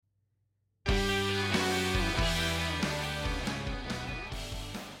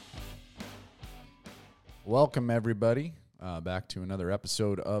Welcome, everybody, back to another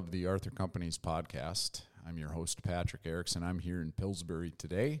episode of the Arthur Companies podcast. I'm your host, Patrick Erickson. I'm here in Pillsbury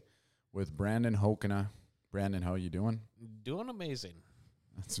today with Brandon Hokena. Brandon, how are you doing? Doing amazing.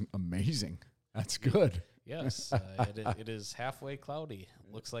 That's amazing. That's good. Yes, it is halfway cloudy.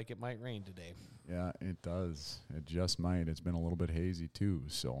 Looks like it might rain today. Yeah, it does. It just might. It's been a little bit hazy too.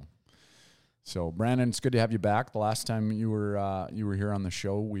 So Brandon, it's good to have you back. The last time you were here on the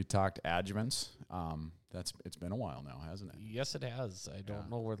show, we talked adjuvants. It's been a while now, hasn't it? Yes, it has. I don't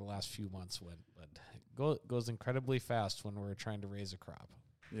know where the last few months went, but it goes incredibly fast when we're trying to raise a crop.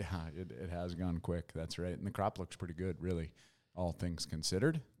 Yeah, it has gone quick. That's right. And the crop looks pretty good, really, all things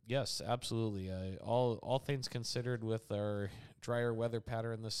considered. Yes, absolutely. All things considered, with our drier weather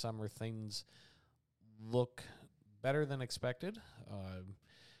pattern this summer, things look better than expected.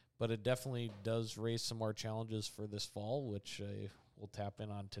 But it definitely does raise some more challenges for this fall, which we'll tap in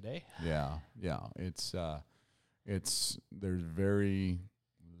on today. Yeah. It's there's very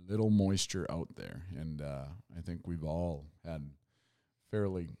little moisture out there, and I think we've all had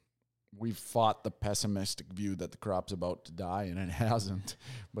we've fought the pessimistic view that the crop's about to die, and it hasn't.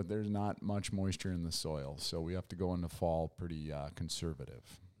 But there's not much moisture in the soil, so we have to go into fall pretty conservative.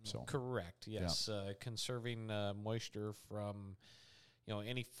 So correct. Yes, yeah. Conserving moisture from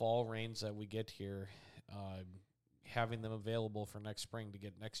any fall rains that we get here, having them available for next spring to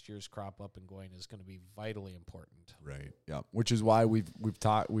get next year's crop up and going is going to be vitally important. Right. Yeah. Which is why we've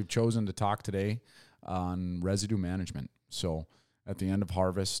chosen to talk today on residue management. So at the end of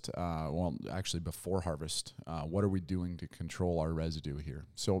harvest, before harvest, what are we doing to control our residue here?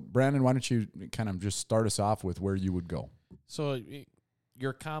 So Brandon, why don't you kind of just start us off with where you would go? So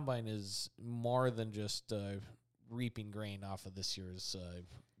your combine is more than just reaping grain off of this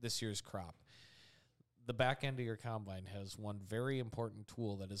year's crop. The back end of your combine has one very important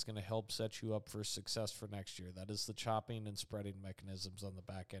tool that is going to help set you up for success for next year. That is the chopping and spreading mechanisms on the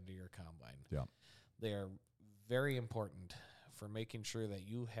back end of your combine. Yeah. They are very important for making sure that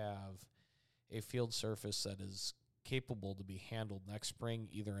you have a field surface that is capable to be handled next spring,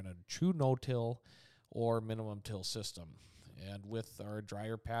 either in a true no-till or minimum till system. And with our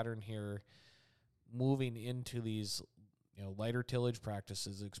drier pattern here, moving into these lighter tillage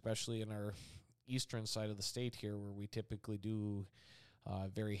practices, especially in our eastern side of the state here, where we typically do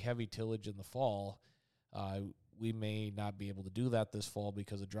very heavy tillage in the fall, we may not be able to do that this fall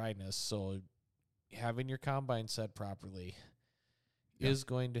because of dryness. So having your combine set properly is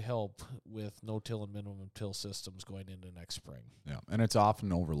going to help with no-till and minimum till systems going into next spring. Yeah, and it's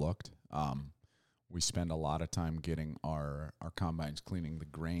often overlooked. We spend a lot of time getting our combines cleaning the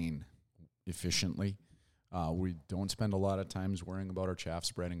grain efficiently. We don't spend a lot of times worrying about our chaff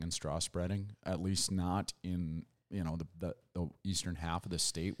spreading and straw spreading, at least not in the eastern half of the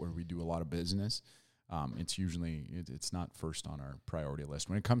state where we do a lot of business. It's not first on our priority list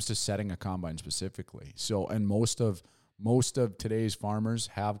when it comes to setting a combine specifically. So, and most of today's farmers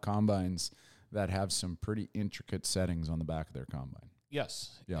have combines that have some pretty intricate settings on the back of their combine.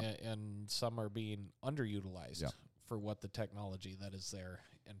 Yes, yeah. And some are being underutilized for what the technology that is there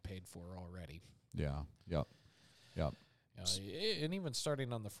and paid for already. Yeah. And even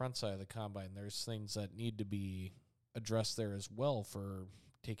starting on the front side of the combine, there's things that need to be addressed there as well for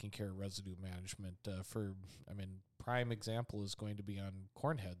taking care of residue management. Prime example is going to be on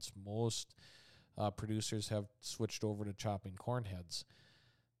corn heads. Most producers have switched over to chopping corn heads.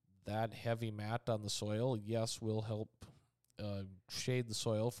 That heavy mat on the soil, yes, will help shade the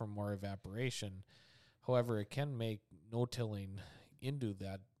soil from more evaporation. However, it can make no-tilling into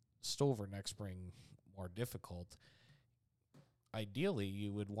that stover next spring more difficult. Ideally,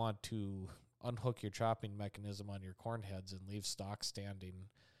 you would want to unhook your chopping mechanism on your corn heads and leave stock standing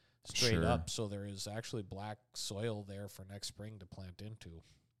straight up, so there is actually black soil there for next spring to plant into.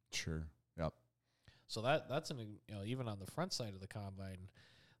 Sure. Yep. So that's even on the front side of the combine,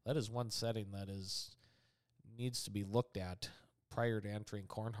 that is one setting that needs to be looked at prior to entering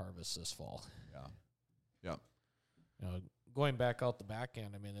corn harvest this fall. Yeah. Yep. Going back out the back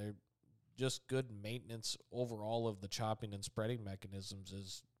end, they're just good maintenance overall of the chopping and spreading mechanisms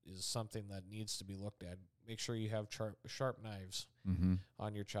is something that needs to be looked at. Make sure you have sharp knives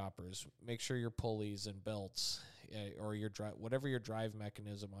on your choppers. Make sure your pulleys and belts or whatever your drive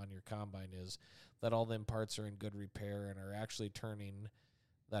mechanism on your combine is, that all them parts are in good repair and are actually turning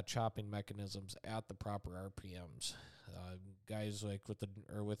that chopping mechanisms at the proper RPMs. Guys like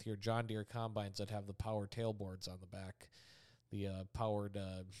with your John Deere combines that have the power tailboards on the back, the powered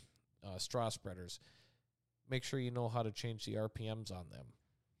straw spreaders, make sure you know how to change the RPMs on them.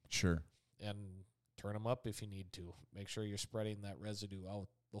 Sure. And turn them up if you need to. Make sure you're spreading that residue out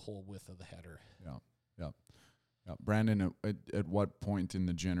the whole width of the header. Yep. Yep. Brandon, at what point in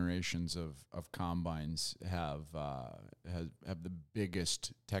the generations of combines have the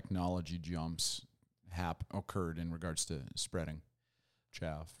biggest technology jumps occurred in regards to spreading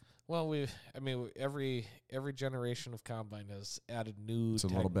chaff? Well, every generation of combine has added new. It's a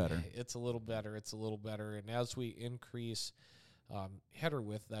little better. It's a little better, and as we increase header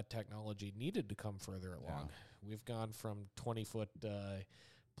width, that technology needed to come further along. Yeah. We've gone from 20-foot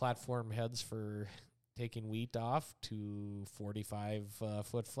platform heads for taking wheat off to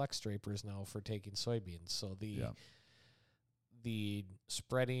 45-foot flex drapers now for taking soybeans. So the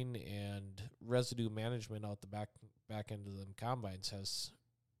spreading and residue management out the back end of them combines has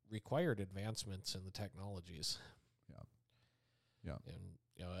required advancements in the technologies. Yeah.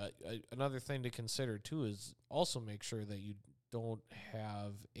 And another thing to consider too is also make sure that you don't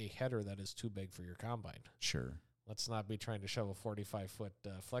have a header that is too big for your combine. Sure. Let's not be trying to shove a 45-foot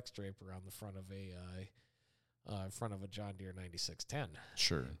flex draper on the front of a John Deere 9610.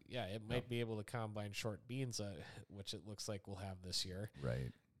 Sure. Yeah, it might be able to combine short beans, which it looks like we'll have this year.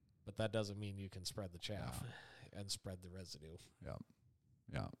 Right. But that doesn't mean you can spread the chaff and spread the residue. Yeah.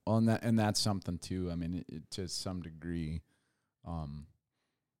 Yeah. Well, and that's something too. I mean, to some degree,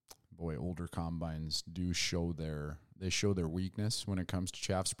 older combines do show their weakness when it comes to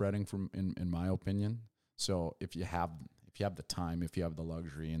chaff spreading. In my opinion. So if you have the time, if you have the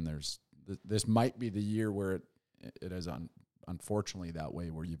luxury, and this might be the year where it is unfortunately that way,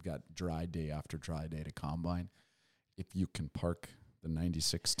 where you've got dry day after dry day to combine. If you can park the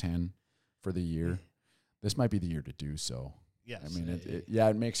 9610 for the year, this might be the year to do so. Yes. I mean,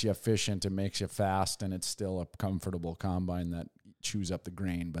 it makes you efficient, it makes you fast, and it's still a comfortable combine that chews up the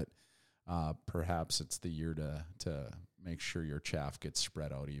grain. But perhaps it's the year to make sure your chaff gets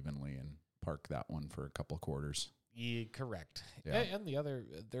spread out evenly and park that one for a couple of quarters. Yeah, correct. Yeah. And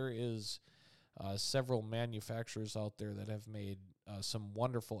there is several manufacturers out there that have made some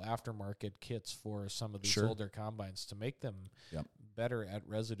wonderful aftermarket kits for some of these older combines to make them better at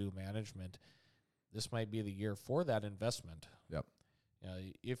residue management. This might be the year for that investment. Yep.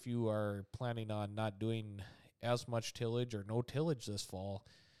 If you are planning on not doing as much tillage or no tillage this fall,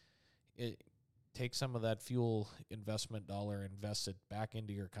 take some of that fuel investment dollar, invest it back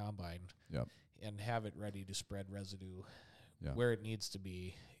into your combine, and have it ready to spread residue where it needs to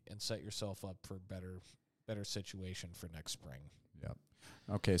be, and set yourself up for better situation for next spring. Yep.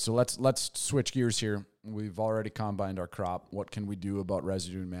 Okay, so let's switch gears here. We've already combined our crop. What can we do about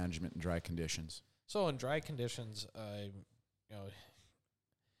residue management in dry conditions? So in dry conditions,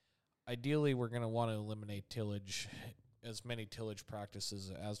 ideally we're going to want to eliminate tillage, as many tillage practices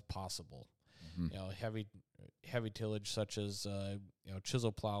as possible. Mm-hmm. Heavy tillage such as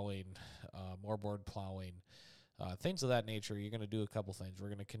chisel plowing, moorboard plowing, things of that nature. You're going to do a couple things. We're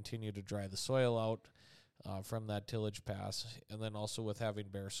going to continue to dry the soil out from that tillage pass, and then also with having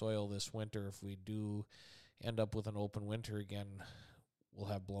bare soil this winter, if we do end up with an open winter again, we'll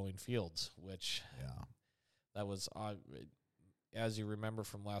have blowing fields, which that was, as you remember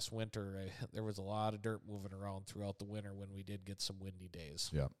from last winter, there was a lot of dirt moving around throughout the winter when we did get some windy days.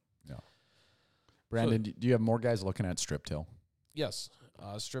 Yeah. Brandon, do you have more guys looking at strip till? Yes.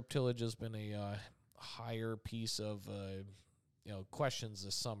 Strip tillage has been a higher piece of questions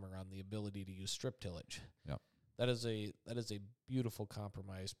this summer on the ability to use strip tillage. Yeah. That is a beautiful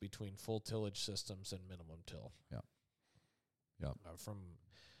compromise between full tillage systems and minimum till. Yeah. Yeah.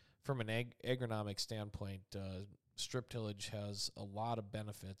 From an agronomic standpoint, strip tillage has a lot of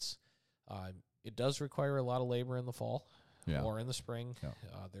benefits. It does require a lot of labor in the fall or in the spring. Yeah.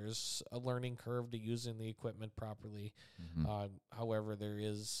 There's a learning curve to using the equipment properly. Mm-hmm. However,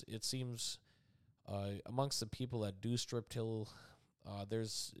 it seems amongst the people that do strip till,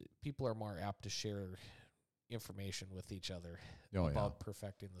 people are more apt to share information with each other about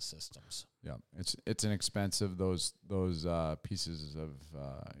perfecting the systems. Yeah, it's inexpensive. Those pieces of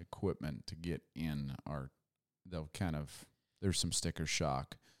equipment to get in there's some sticker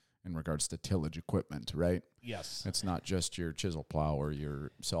shock in regards to tillage equipment, right? Yes. It's not just your chisel plow or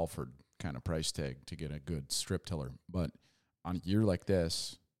your Salford kind of price tag to get a good strip tiller, but on a year like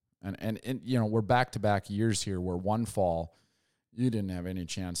this, and we're back-to-back years here where one fall you didn't have any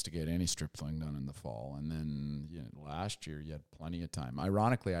chance to get any strip tilling done in the fall, and then last year you had plenty of time.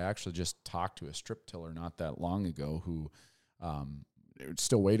 Ironically, I actually just talked to a strip tiller not that long ago who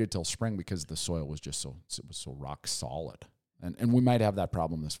still waited till spring because the soil was just so rock solid. And we might have that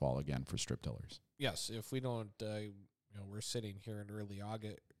problem this fall again for strip tillers. Yes, if we don't, we're sitting here in early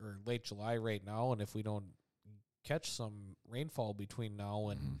August or late July right now, and if we don't catch some rainfall between now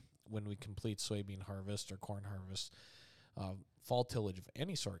and when we complete soybean harvest or corn harvest, fall tillage of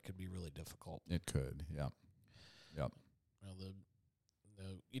any sort could be really difficult. It could, yep. Well,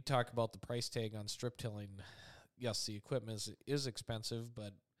 you talk about the price tag on strip tilling. Yes, the equipment is expensive,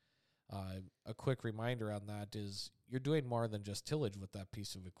 but a quick reminder on that is you're doing more than just tillage with that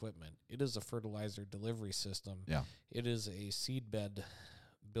piece of equipment. It is a fertilizer delivery system. Yeah. It is a seed bed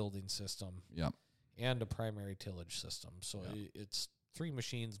building system. Yep. And a primary tillage system. So it's 3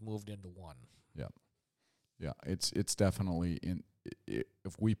 machines moved into one. Yep. Yeah, it's definitely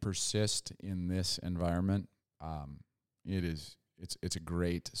if we persist in this environment, it's a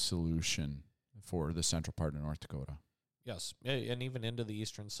great solution for the central part of North Dakota. Yes, and even into the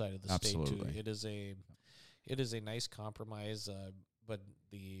eastern side of the state too. It is a nice compromise, but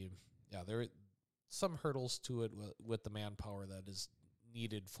there are some hurdles to it with the manpower that is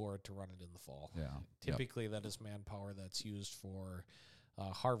needed for it to run it in the fall. Yeah, typically that is manpower that's used for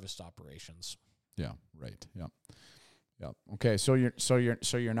harvest operations. Yeah, right. Yep. Okay, so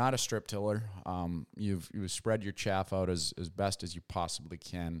you're not a strip tiller. You've spread your chaff out as best as you possibly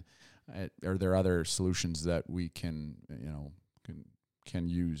can. Are there other solutions that we can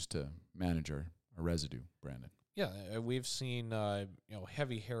use to manage our residue, Brandon? Yeah, we've seen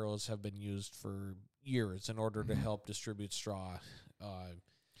heavy harrows have been used for years in order to help distribute straw.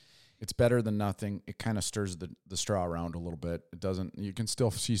 It's better than nothing. It kind of stirs the straw around a little bit. It doesn't. You can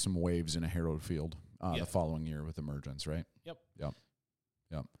still see some waves in a harrowed field the following year with emergence, right? Yep.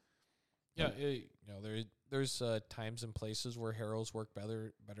 Yeah. There's times and places where harrows work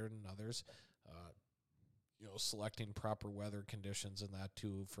better than others. Selecting proper weather conditions and that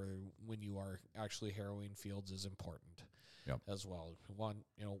too for when you are actually harrowing fields is important. Yep. As well.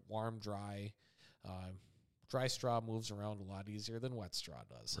 Warm, dry. Dry straw moves around a lot easier than wet straw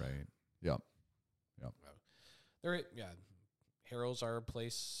does. Right. Yep. Harrows are a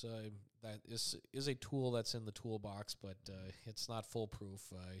place that is a tool that's in the toolbox, but it's not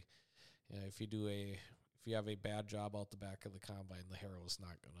foolproof. If you have a bad job out the back of the combine, the harrow is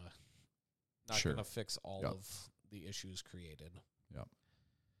not gonna fix all of the issues created. Yep.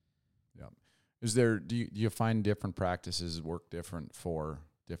 Do you find different practices work different for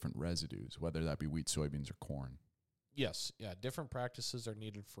different residues, whether that be wheat, soybeans, or corn? Yes, different practices are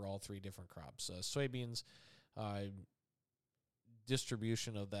needed for all 3 different crops. Soybeans,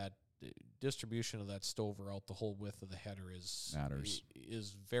 distribution of that stover out the whole width of the header matters.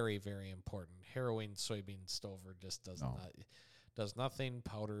 Is very, very important. Harrowing soybean stover just does nothing.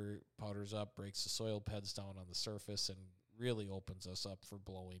 Powders up, breaks the soil beds down on the surface, and really opens us up for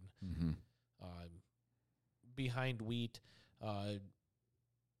blowing. Mm-hmm. Behind wheat,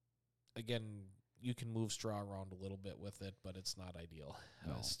 again, you can move straw around a little bit with it, but it's not ideal.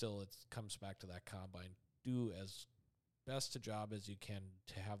 No. Still, it comes back to that combine. Do as best a job as you can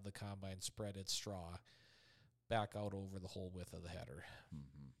to have the combine spread its straw back out over the whole width of the header.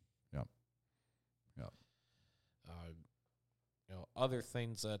 Mm-hmm. Yep. Other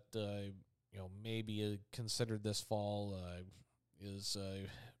things that maybe considered this fall is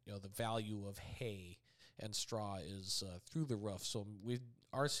the value of hay and straw is through the roof. So we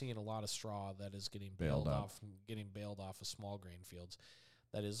are seeing a lot of straw that is getting bailed off of small grain fields.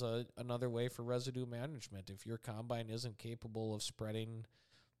 That is another way for residue management. If your combine isn't capable of spreading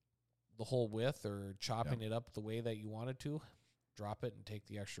the whole width or chopping it up the way that you wanted to, drop it and take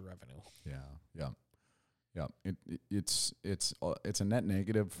the extra revenue. Yeah. It's a net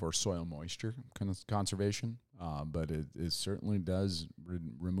negative for soil moisture conservation, but it certainly does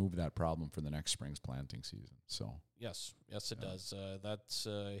remove that problem for the next spring's planting season. So yes, it does. That's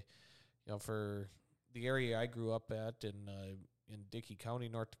for the area I grew up at in Dickey County,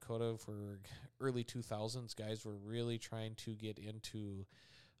 North Dakota, for early 2000s, guys were really trying to get into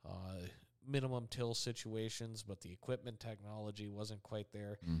minimum till situations, but the equipment technology wasn't quite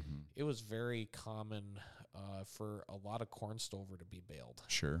there. Mm-hmm. It was very common for a lot of corn stover to be baled.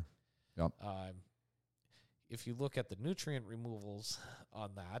 Sure. Yep. If you look at the nutrient removals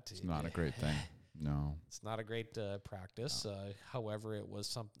on that, it's not a great thing. No, it's not a great practice. No. However, it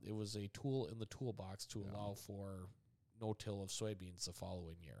was a tool in the toolbox to allow for no-till of soybeans the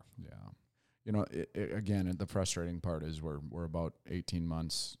following year. Yeah. Again, the frustrating part is we're about 18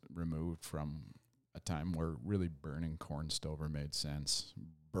 months removed from a time where really burning corn stover made sense.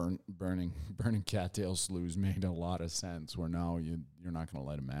 Burning cattail sloughs made a lot of sense, where now you're not going to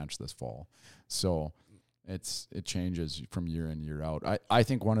let them match this fall. So it changes from year in, year out. I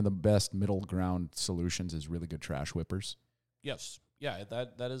think one of the best middle ground solutions is really good trash whippers. Yes. Yeah,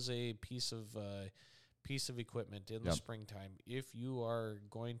 that is a piece of equipment in the springtime. If you are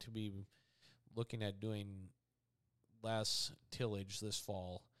going to be looking at doing less tillage this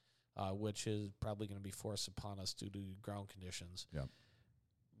fall, which is probably going to be forced upon us due to ground conditions. Yep.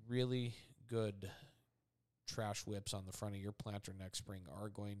 Really good trash whips on the front of your planter next spring are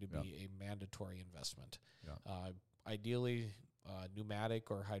going to be a mandatory investment. Yep. Ideally,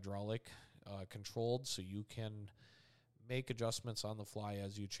 pneumatic or hydraulic controlled, so you can make adjustments on the fly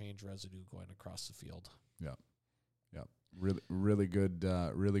as you change residue going across the field. Yeah, yeah, really good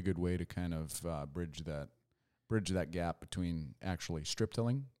way to kind of bridge that gap between actually strip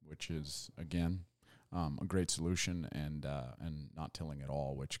tilling, which is again a great solution, and not tilling at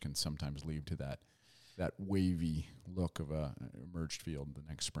all, which can sometimes lead to that wavy look of a merged field the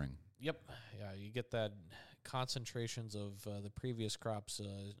next spring. Yep, yeah, you get that concentrations of the previous crops,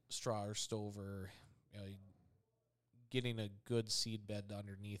 straw or stover, getting a good seed bed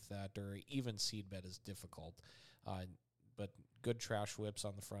underneath that, or even seed bed is difficult. But good trash whips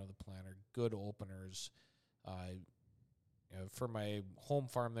on the front of the planter, good openers. For my home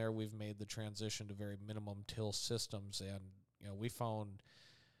farm there, we've made the transition to very minimum till systems, and we found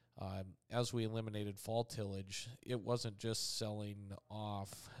as we eliminated fall tillage, it wasn't just selling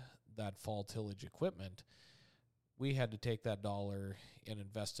off that fall tillage equipment. We had to take that dollar and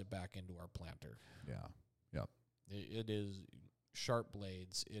invest it back into our planter. Yeah. Yep. It is sharp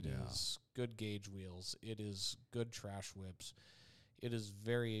blades. It is good gauge wheels. It is good trash whips. It is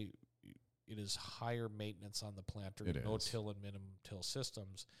higher maintenance on the planter. No till and minimum till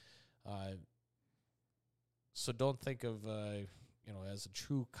systems. So don't think of as a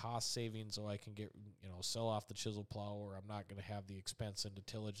true cost savings. I can get sell off the chisel plow, or I'm not going to have the expense into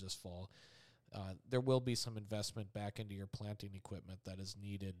tillage this fall. There will be some investment back into your planting equipment that is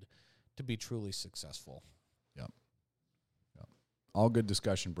needed to be truly successful. Yep. All good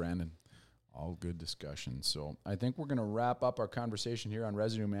discussion, Brandon. All good discussion. So I think we're going to wrap up our conversation here on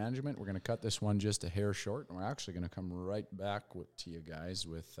residue management. We're going to cut this one just a hair short, and we're actually going to come right back to you guys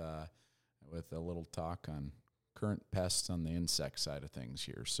with a little talk on current pests on the insect side of things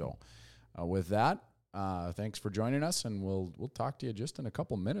here. So with that, thanks for joining us, and we'll talk to you just in a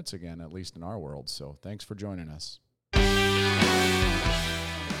couple minutes again, at least in our world. So thanks for joining us.